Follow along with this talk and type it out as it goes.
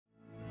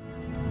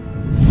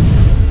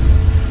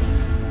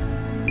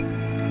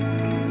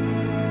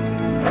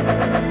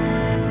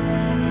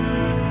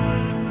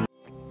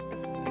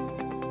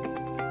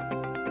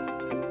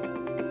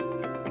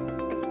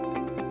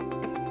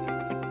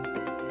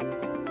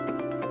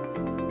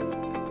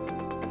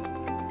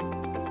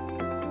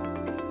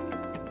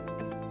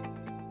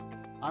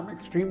I'm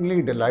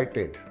extremely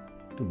delighted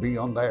to be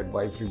on the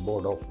advisory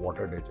board of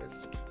Water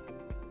Digest.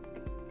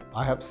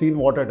 I have seen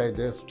Water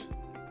Digest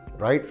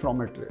right from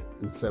its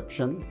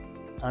inception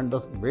and the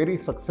very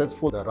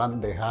successful run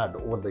they had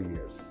over the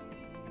years.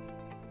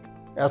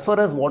 As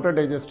far as Water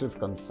Digest is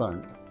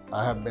concerned,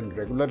 I have been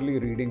regularly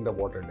reading the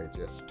Water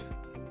Digest.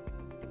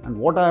 And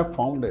what I have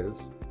found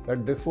is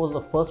that this was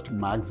the first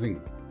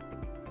magazine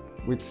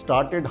which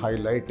started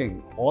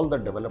highlighting all the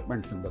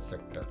developments in the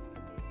sector,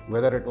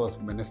 whether it was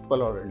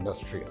municipal or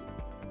industrial.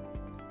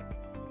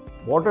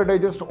 Water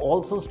Digest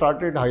also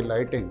started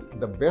highlighting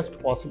the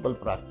best possible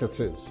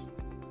practices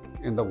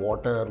in the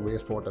water,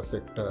 wastewater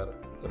sector,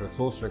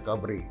 resource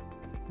recovery,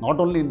 not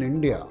only in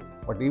India,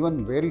 but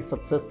even very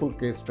successful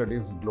case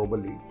studies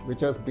globally,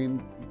 which has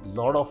been a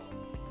lot of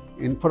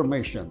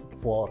information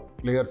for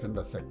players in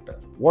the sector.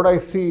 What I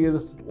see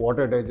is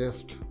Water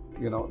Digest,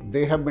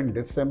 they have been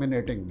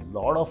disseminating a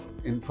lot of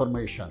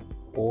information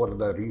over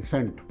the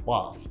recent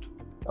past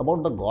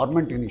about the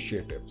government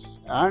initiatives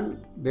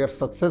and their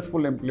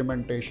successful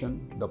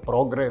implementation, the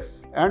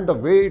progress, and the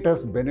way it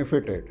has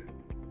benefited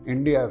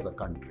India as a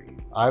country.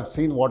 I have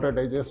seen Water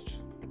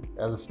Digest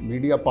as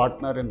media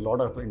partner in a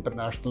lot of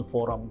international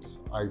forums.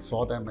 I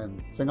saw them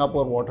in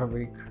Singapore Water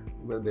Week,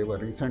 where they were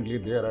recently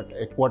there at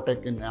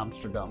Aquatech in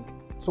Amsterdam.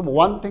 So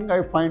one thing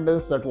I find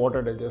is that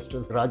Water Digest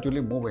is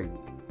gradually moving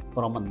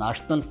from a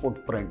national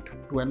footprint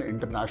to an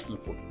international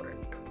footprint.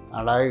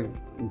 And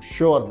I'm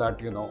sure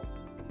that,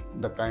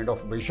 the kind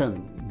of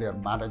vision their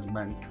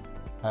management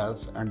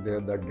has and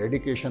the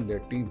dedication their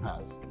team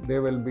has, they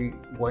will be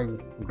going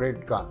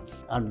great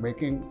guns and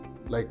making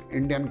like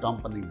Indian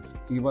companies,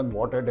 even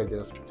Water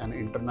Digest, an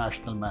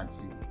international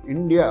magazine.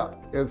 India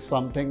is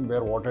something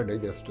where Water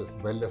Digest is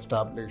well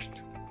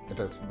established, it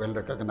is well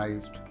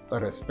recognized, a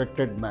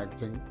respected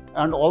magazine,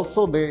 and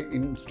also they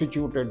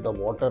instituted the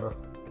Water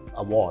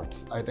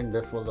Awards. I think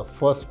this was the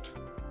first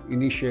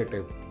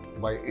initiative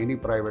by any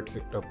private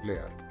sector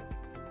player.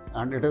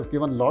 And it has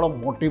given a lot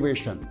of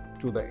motivation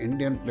to the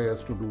Indian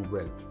players to do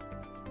well.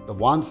 The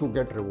ones who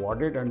get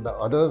rewarded and the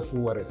others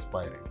who are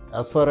aspiring.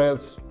 As far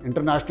as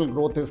international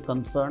growth is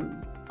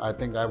concerned, I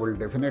think I will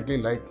definitely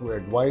like to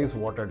advise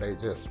Water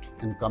Digest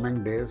in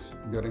coming days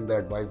during the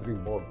advisory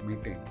board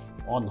meetings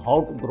on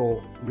how to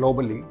grow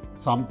globally,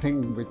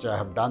 something which I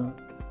have done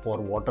for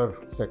water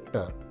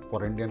sector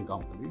for Indian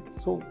companies.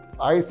 So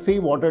I see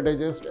Water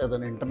Digest as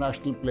an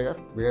international player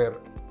where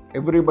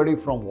everybody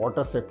from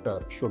water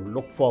sector should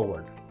look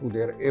forward to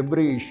their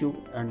every issue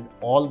and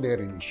all their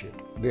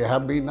initiatives. They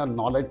have been a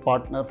knowledge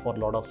partner for a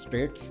lot of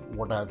states,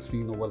 what I have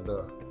seen over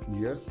the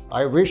years.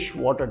 I wish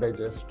Water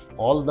Digest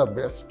all the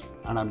best,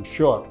 and I'm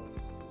sure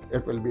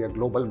it will be a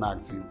global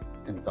magazine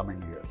in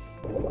coming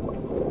years.